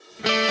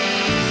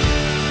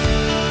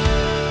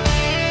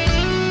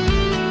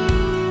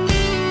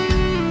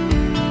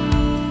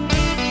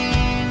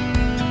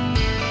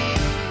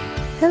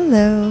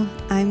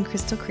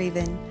Crystal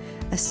Craven,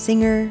 a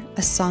singer,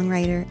 a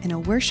songwriter, and a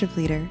worship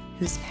leader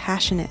who's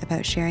passionate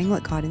about sharing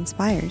what God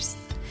inspires.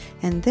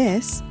 And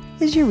this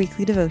is your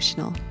weekly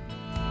devotional.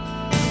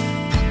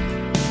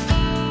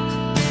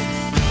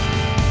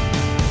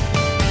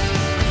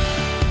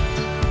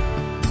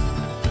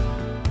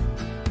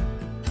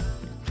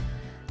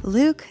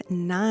 Luke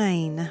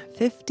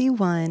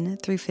 9:51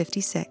 through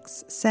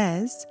 56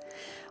 says,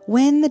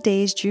 "When the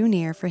days drew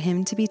near for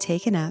him to be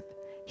taken up,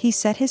 he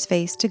set his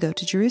face to go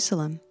to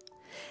Jerusalem.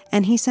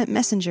 And he sent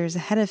messengers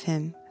ahead of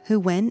him, who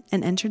went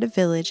and entered a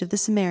village of the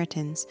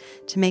Samaritans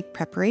to make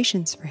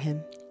preparations for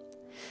him.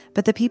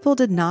 But the people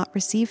did not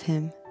receive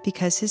him,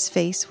 because his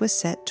face was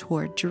set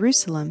toward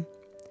Jerusalem.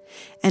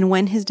 And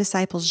when his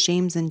disciples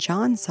James and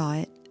John saw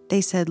it,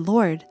 they said,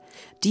 'Lord,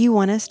 do you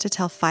want us to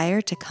tell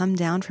fire to come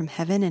down from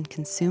heaven and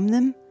consume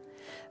them?'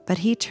 But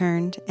he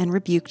turned and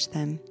rebuked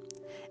them,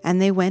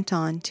 and they went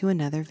on to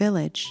another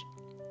village."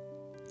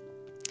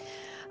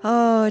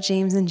 Oh,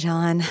 James and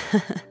John,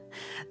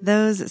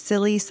 those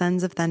silly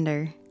sons of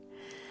thunder.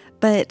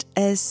 But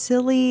as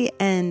silly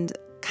and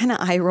kind of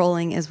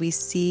eye-rolling as we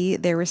see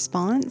their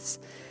response,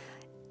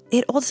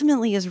 it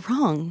ultimately is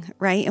wrong,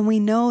 right? And we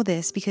know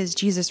this because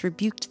Jesus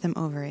rebuked them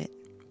over it.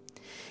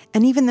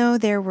 And even though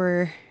they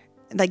were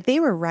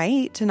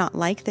right to not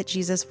like that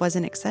Jesus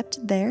wasn't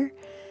accepted there,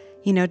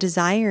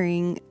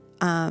 desiring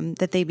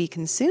that they be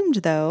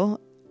consumed, though,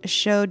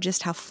 showed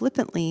just how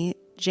flippantly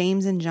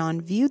James and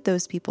John viewed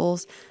those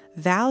people's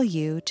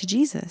value to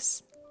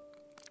Jesus.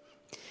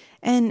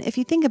 And if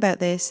you think about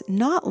this,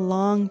 not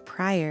long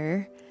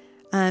prior,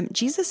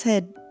 Jesus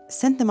had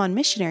sent them on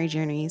missionary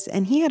journeys,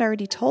 and he had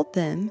already told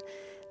them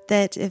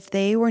that if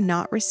they were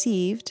not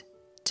received,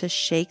 to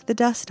shake the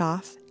dust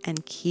off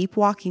and keep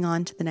walking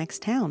on to the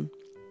next town.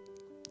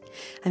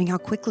 I mean, how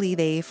quickly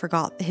they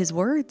forgot his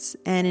words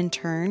and in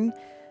turn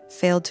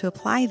failed to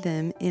apply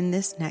them in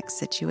this next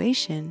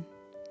situation.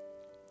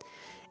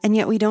 And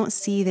yet we don't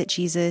see that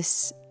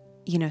Jesus,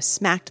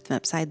 smacked them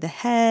upside the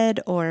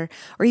head or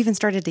even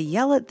started to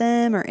yell at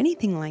them or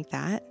anything like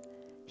that.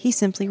 He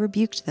simply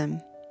rebuked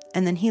them,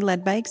 and then he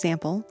led by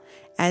example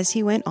as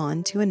he went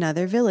on to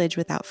another village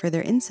without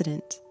further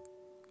incident.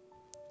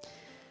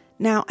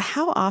 Now,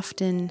 how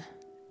often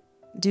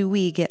do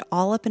we get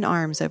all up in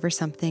arms over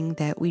something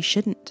that we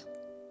shouldn't?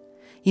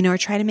 Or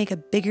try to make a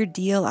bigger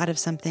deal out of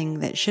something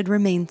that should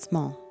remain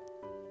small?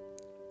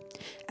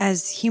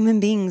 As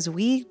human beings,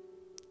 we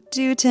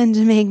do tend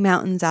to make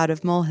mountains out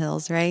of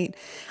molehills, right?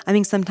 I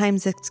mean,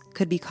 sometimes it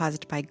could be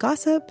caused by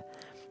gossip,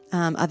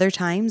 other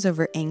times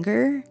over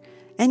anger,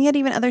 and yet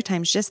even other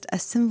times just a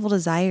sinful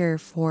desire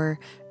for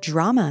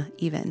drama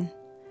even.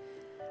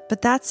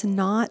 But that's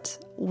not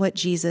what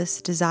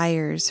Jesus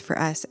desires for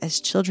us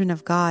as children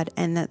of God,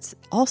 and that's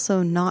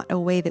also not a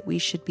way that we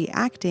should be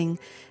acting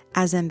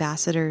as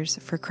ambassadors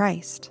for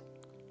Christ.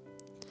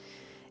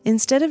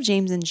 Instead of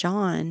James and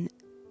John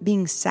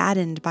being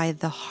saddened by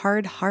the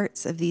hard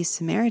hearts of these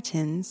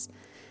Samaritans,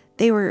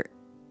 they were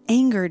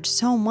angered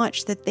so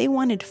much that they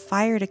wanted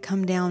fire to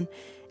come down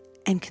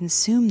and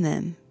consume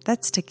them.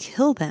 That's to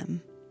kill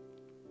them.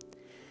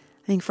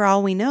 I think for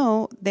all we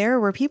know, there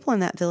were people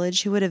in that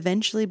village who would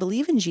eventually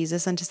believe in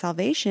Jesus unto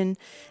salvation,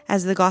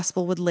 as the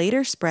gospel would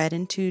later spread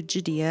into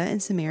Judea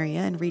and Samaria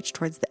and reach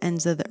towards the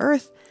ends of the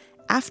earth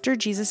after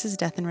Jesus'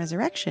 death and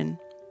resurrection.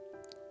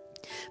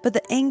 But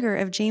the anger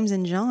of James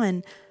and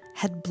John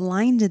had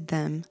blinded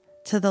them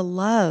to the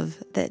love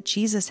that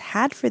Jesus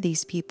had for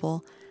these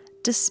people,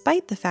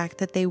 despite the fact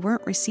that they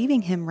weren't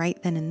receiving him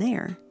right then and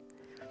there.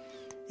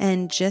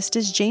 And just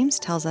as James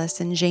tells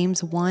us in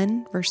James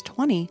 1, verse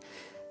 20,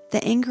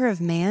 the anger of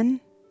man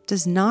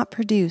does not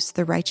produce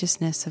the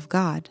righteousness of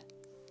God.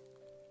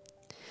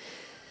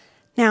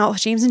 Now,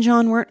 James and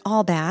John weren't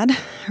all bad,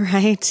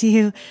 right?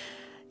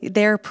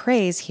 Their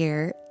praise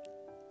here,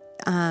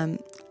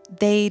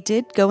 they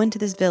did go into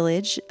this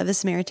village of the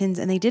Samaritans,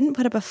 and they didn't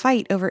put up a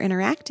fight over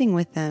interacting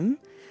with them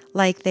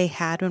like they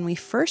had when we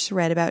first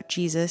read about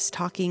Jesus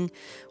talking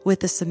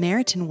with the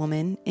Samaritan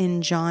woman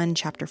in John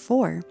chapter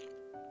 4.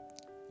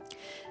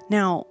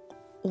 Now,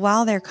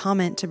 while their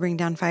comment to bring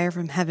down fire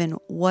from heaven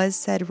was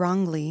said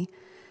wrongly,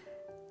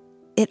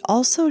 it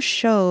also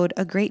showed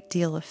a great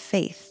deal of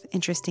faith,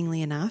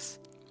 interestingly enough,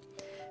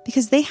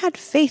 because they had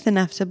faith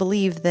enough to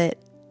believe that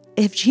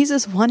if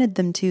Jesus wanted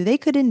them to, they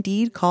could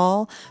indeed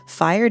call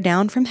fire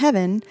down from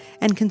heaven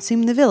and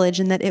consume the village,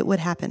 and that it would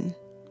happen.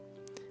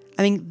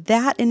 I mean,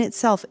 that in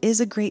itself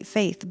is a great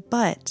faith,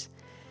 but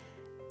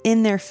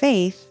in their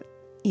faith,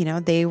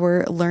 they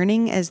were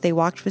learning as they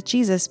walked with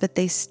Jesus, but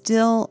they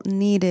still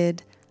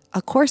needed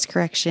a course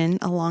correction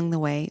along the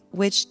way,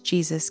 which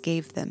Jesus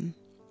gave them.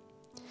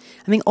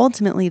 I mean,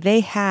 ultimately,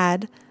 they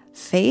had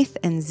faith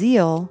and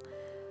zeal,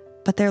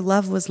 but their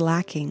love was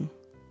lacking.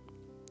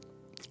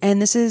 And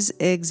this is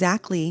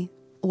exactly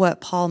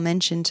what Paul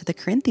mentioned to the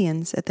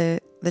Corinthians at the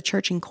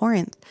church in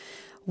Corinth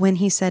when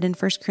he said in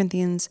 1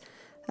 Corinthians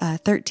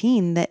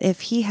 13 that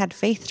if he had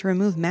faith to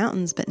remove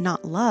mountains but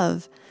not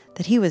love,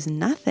 that he was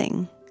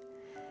nothing.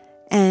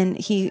 And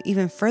he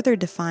even further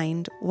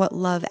defined what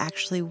love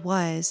actually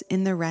was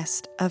in the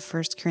rest of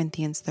 1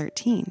 Corinthians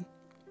 13.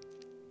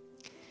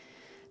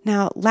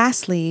 Now,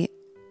 lastly,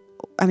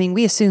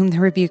 we assume the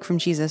rebuke from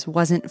Jesus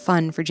wasn't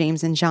fun for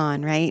James and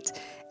John, right?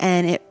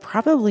 And it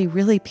probably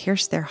really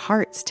pierced their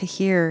hearts to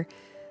hear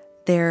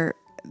their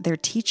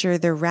teacher,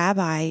 their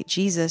rabbi,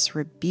 Jesus,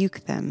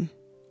 rebuke them.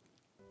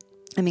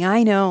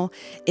 I know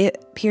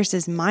it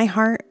pierces my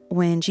heart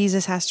when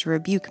Jesus has to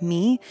rebuke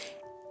me,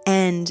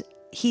 and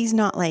he's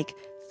not like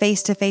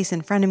face to face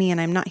in front of me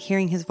and I'm not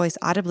hearing his voice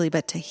audibly,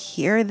 but to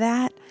hear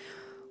that,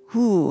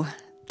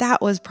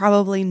 that was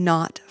probably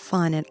not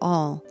fun at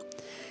all.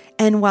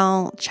 And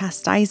while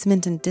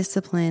chastisement and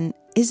discipline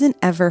isn't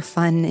ever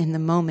fun in the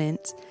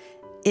moment,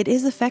 it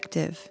is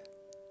effective.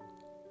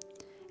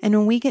 And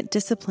when we get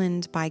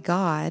disciplined by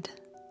God,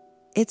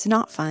 it's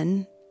not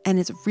fun and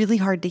it's really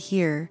hard to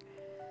hear.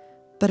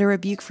 But a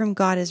rebuke from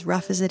God, as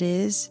rough as it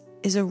is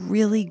a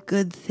really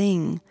good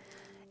thing.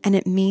 And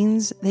it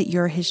means that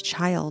you're his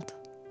child.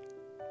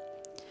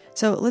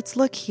 So let's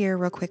look here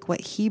real quick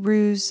what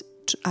Hebrews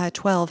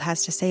 12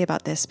 has to say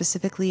about this,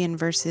 specifically in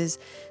verses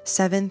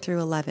 7 through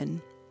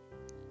 11.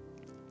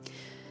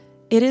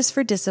 It is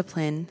for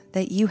discipline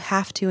that you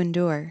have to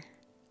endure.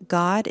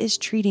 God is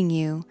treating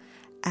you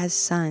as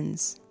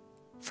sons.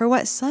 For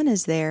what son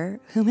is there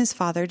whom his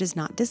father does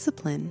not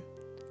discipline?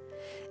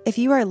 If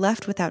you are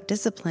left without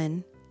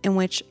discipline, in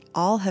which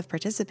all have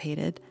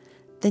participated,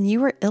 then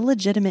you are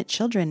illegitimate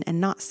children and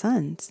not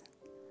sons.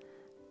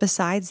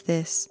 Besides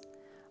this,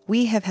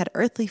 we have had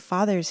earthly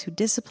fathers who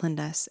disciplined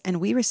us, and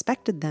we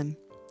respected them.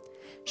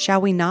 Shall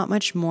we not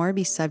much more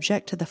be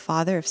subject to the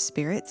Father of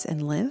spirits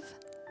and live?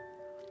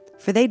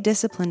 For they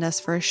disciplined us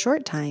for a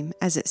short time,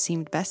 as it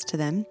seemed best to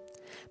them,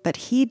 but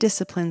he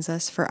disciplines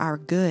us for our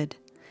good,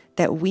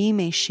 that we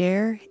may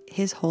share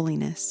his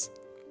holiness.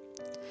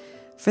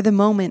 For the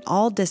moment,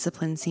 all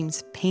discipline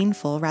seems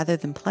painful rather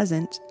than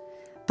pleasant,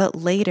 but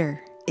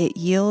later it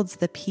yields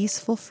the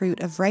peaceful fruit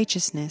of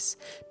righteousness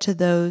to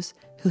those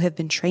who have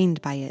been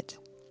trained by it.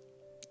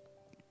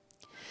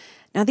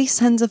 Now, these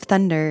sons of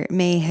thunder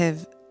may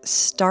have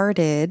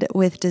started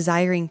with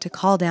desiring to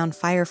call down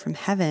fire from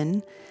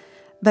heaven,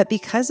 but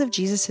because of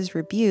Jesus'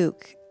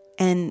 rebuke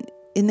and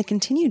in the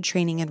continued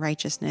training in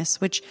righteousness,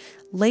 which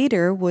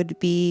later would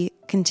be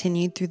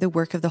continued through the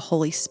work of the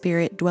Holy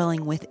Spirit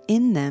dwelling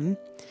within them,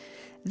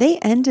 they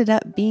ended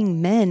up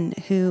being men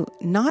who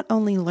not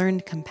only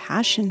learned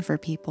compassion for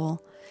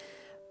people,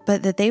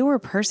 but that they were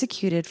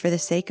persecuted for the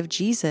sake of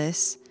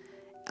Jesus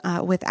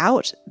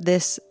without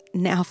this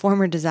now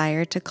former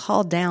desire to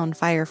call down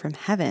fire from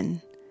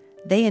heaven.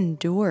 They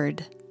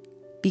endured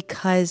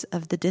because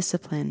of the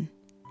discipline.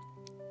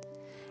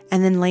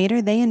 And then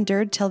later they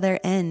endured till their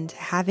end,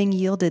 having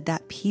yielded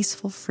that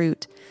peaceful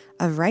fruit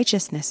of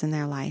righteousness in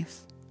their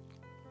life.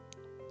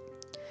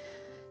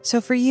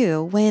 So for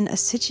you, when a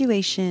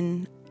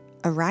situation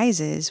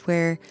arises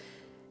where,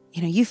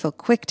 you feel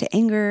quick to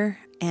anger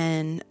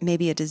and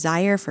maybe a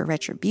desire for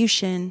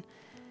retribution,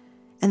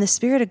 and the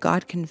Spirit of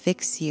God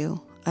convicts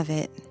you of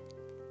it,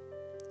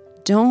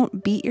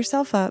 don't beat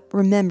yourself up.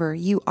 Remember,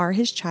 you are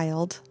his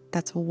child.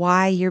 That's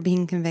why you're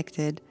being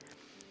convicted.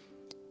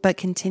 But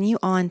continue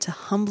on to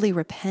humbly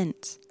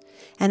repent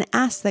and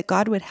ask that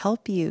God would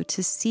help you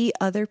to see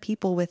other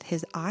people with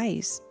his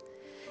eyes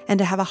and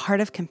to have a heart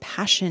of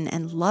compassion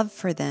and love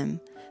for them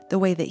the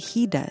way that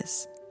he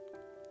does.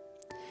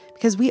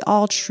 Because we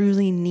all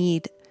truly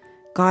need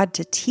God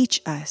to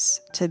teach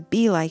us to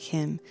be like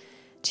him,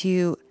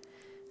 to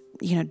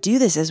do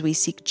this as we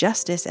seek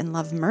justice and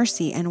love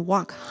mercy and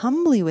walk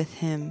humbly with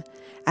him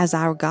as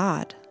our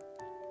God.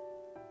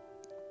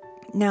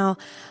 Now,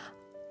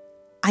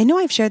 I know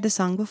I've shared this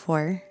song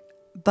before,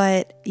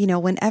 but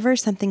whenever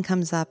something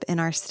comes up in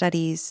our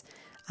studies,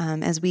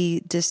 as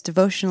we just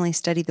devotionally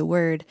study the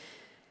word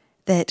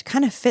that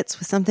kind of fits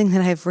with something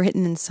that I've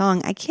written in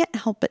song, I can't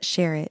help but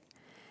share it.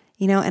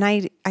 And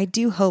I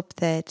do hope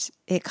that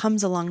it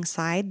comes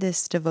alongside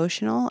this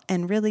devotional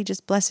and really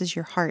just blesses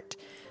your heart.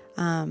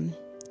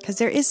 Because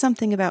there is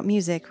something about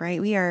music, right?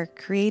 We are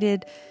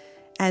created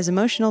as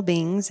emotional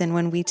beings, and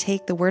when we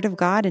take the word of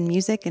God and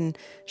music and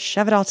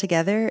shove it all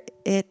together,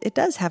 it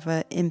does have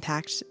an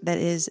impact that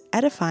is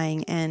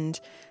edifying and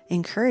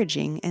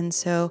encouraging. And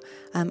so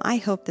I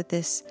hope that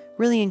this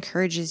really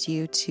encourages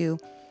you to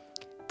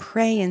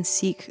pray and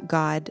seek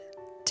God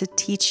to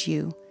teach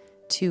you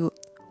to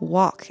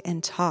walk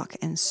and talk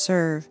and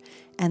serve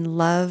and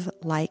love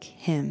like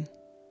him.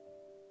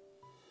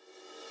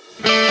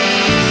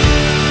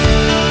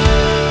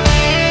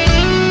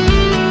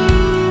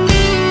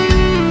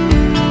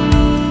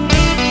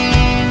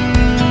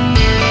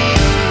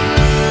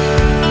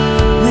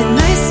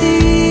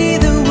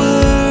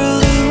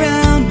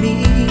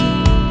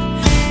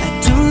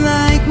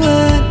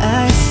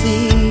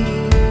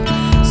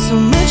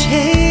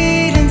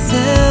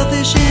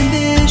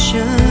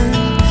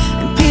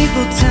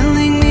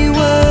 Telling me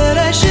what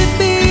I should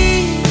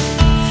be.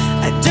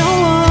 I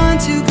don't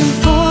want to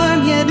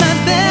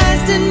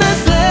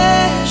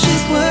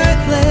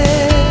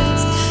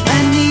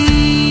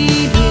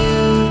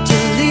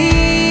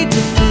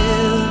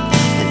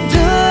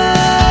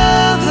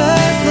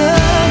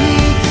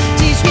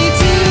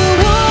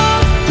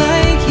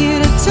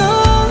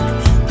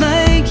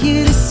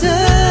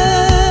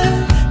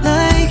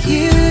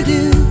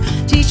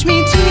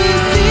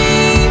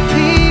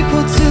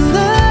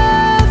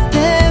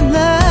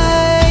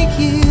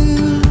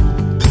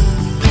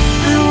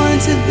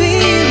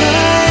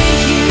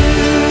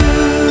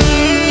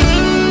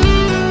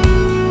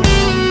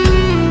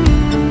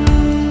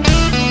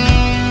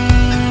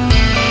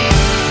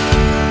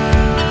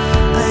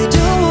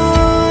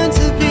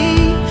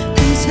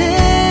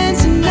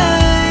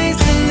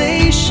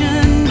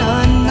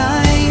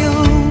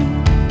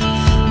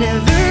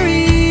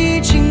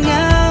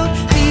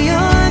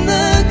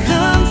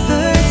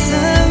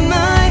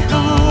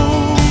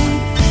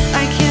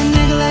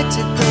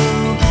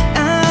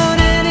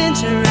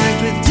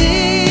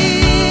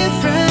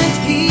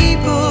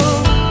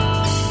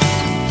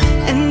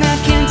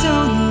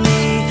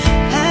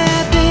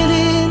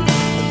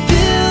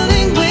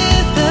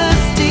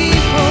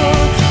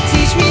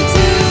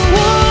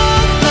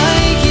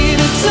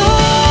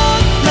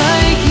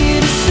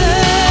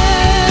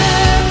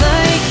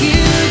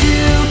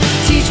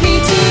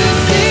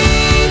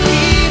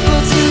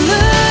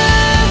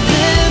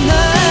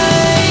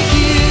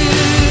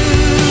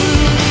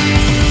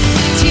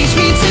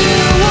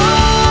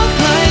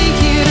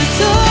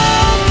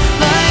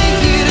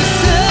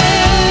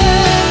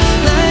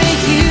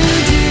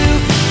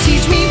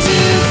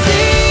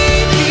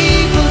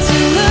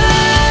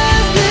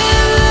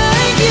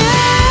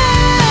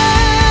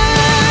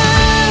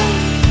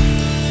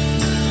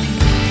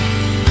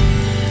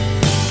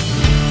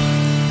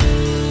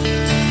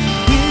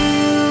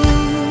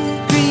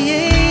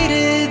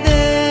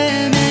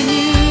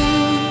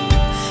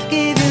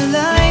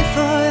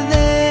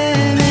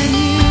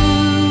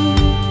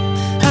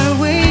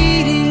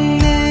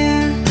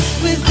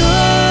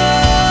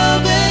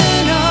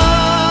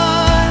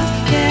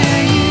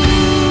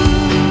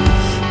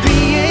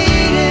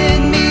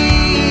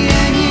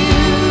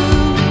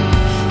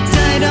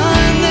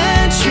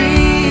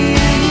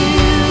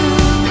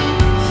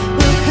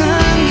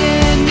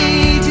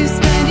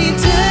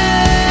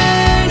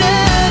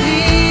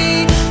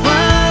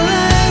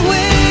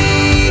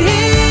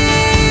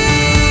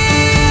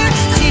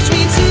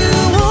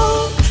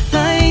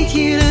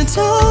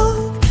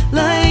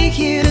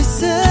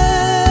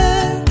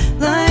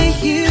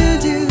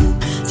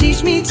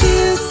Teach me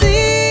to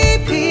see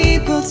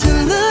people,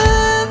 to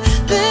love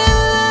them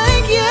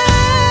like you.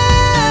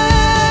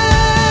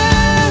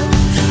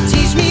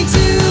 Teach me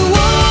to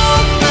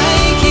walk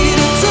like you,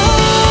 to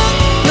talk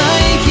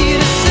like you,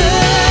 to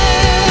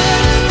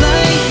serve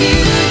like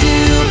you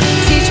do.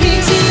 Teach me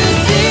to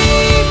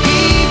see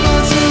people,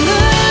 to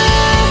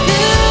love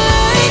them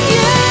like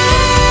you.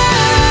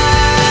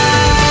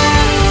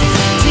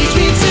 Teach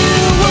me to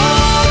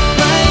walk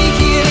like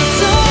you, to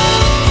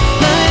talk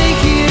like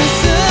you, to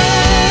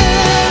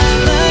serve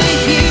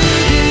like you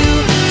do.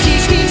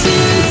 Teach me to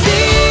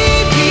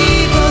see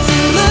people, to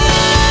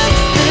love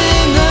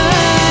them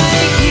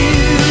like you.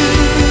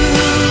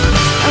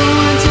 I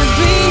want to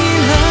be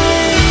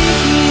like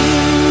you.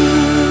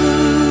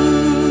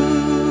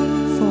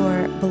 For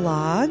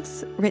blogs,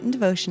 written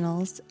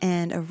devotionals,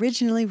 and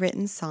originally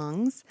written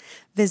songs,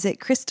 visit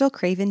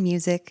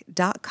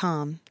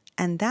crystalcravenmusic.com,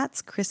 and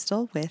that's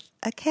Crystal with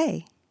a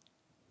K.